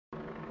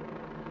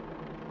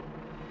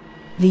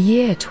The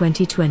year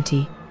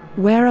 2020,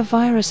 where a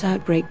virus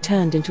outbreak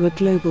turned into a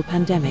global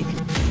pandemic.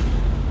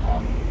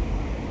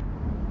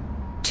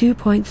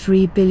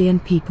 2.3 billion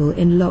people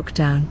in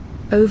lockdown,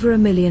 over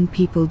 1 million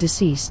people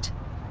deceased.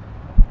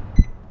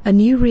 A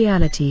new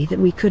reality that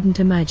we couldn't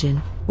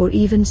imagine, or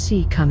even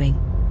see coming.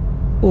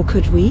 Or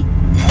could we?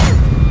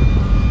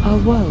 Our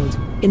world,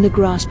 in the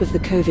grasp of the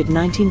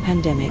COVID-19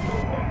 pandemic,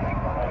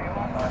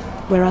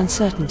 where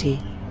uncertainty,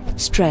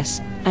 stress,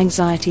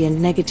 anxiety and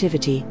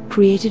negativity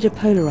created a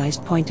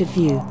polarized point of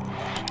view,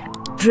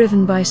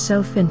 driven by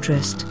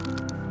self-interest.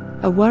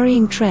 A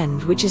worrying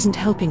trend which isn't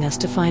helping us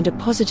to find a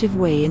positive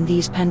way in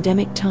these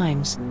pandemic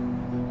times.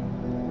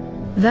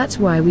 That's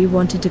why we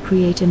wanted to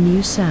create a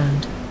new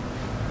sound.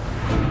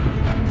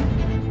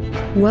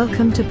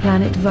 Welcome to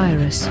Planet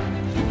Virus,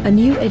 a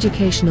new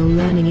educational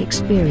learning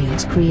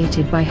experience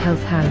created by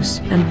Health House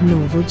and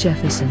NORVELL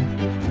Jefferson.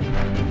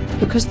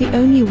 Because the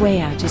only way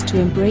out is to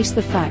embrace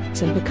the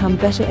facts and become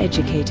better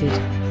educated.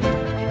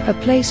 A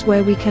place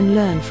where we can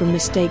learn from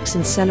mistakes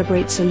and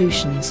celebrate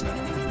solutions.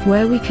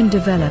 Where we can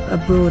develop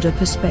a broader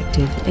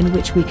perspective in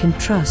which we can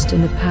trust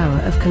in the power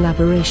of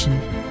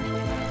collaboration.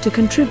 To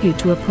contribute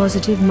to a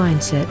positive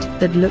mindset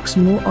that looks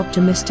more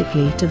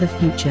optimistically to the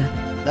future.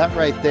 That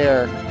right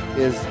there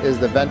is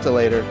the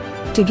ventilator.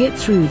 To get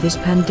through this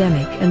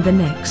pandemic and the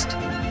next.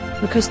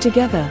 Because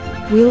together,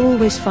 we'll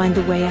always find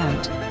the way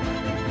out.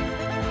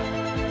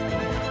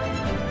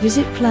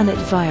 Visit Planet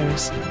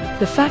Virus,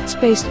 the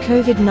facts-based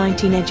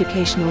COVID-19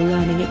 educational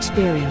learning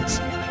experience.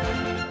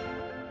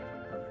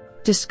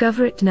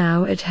 Discover it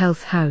now at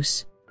Health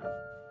House.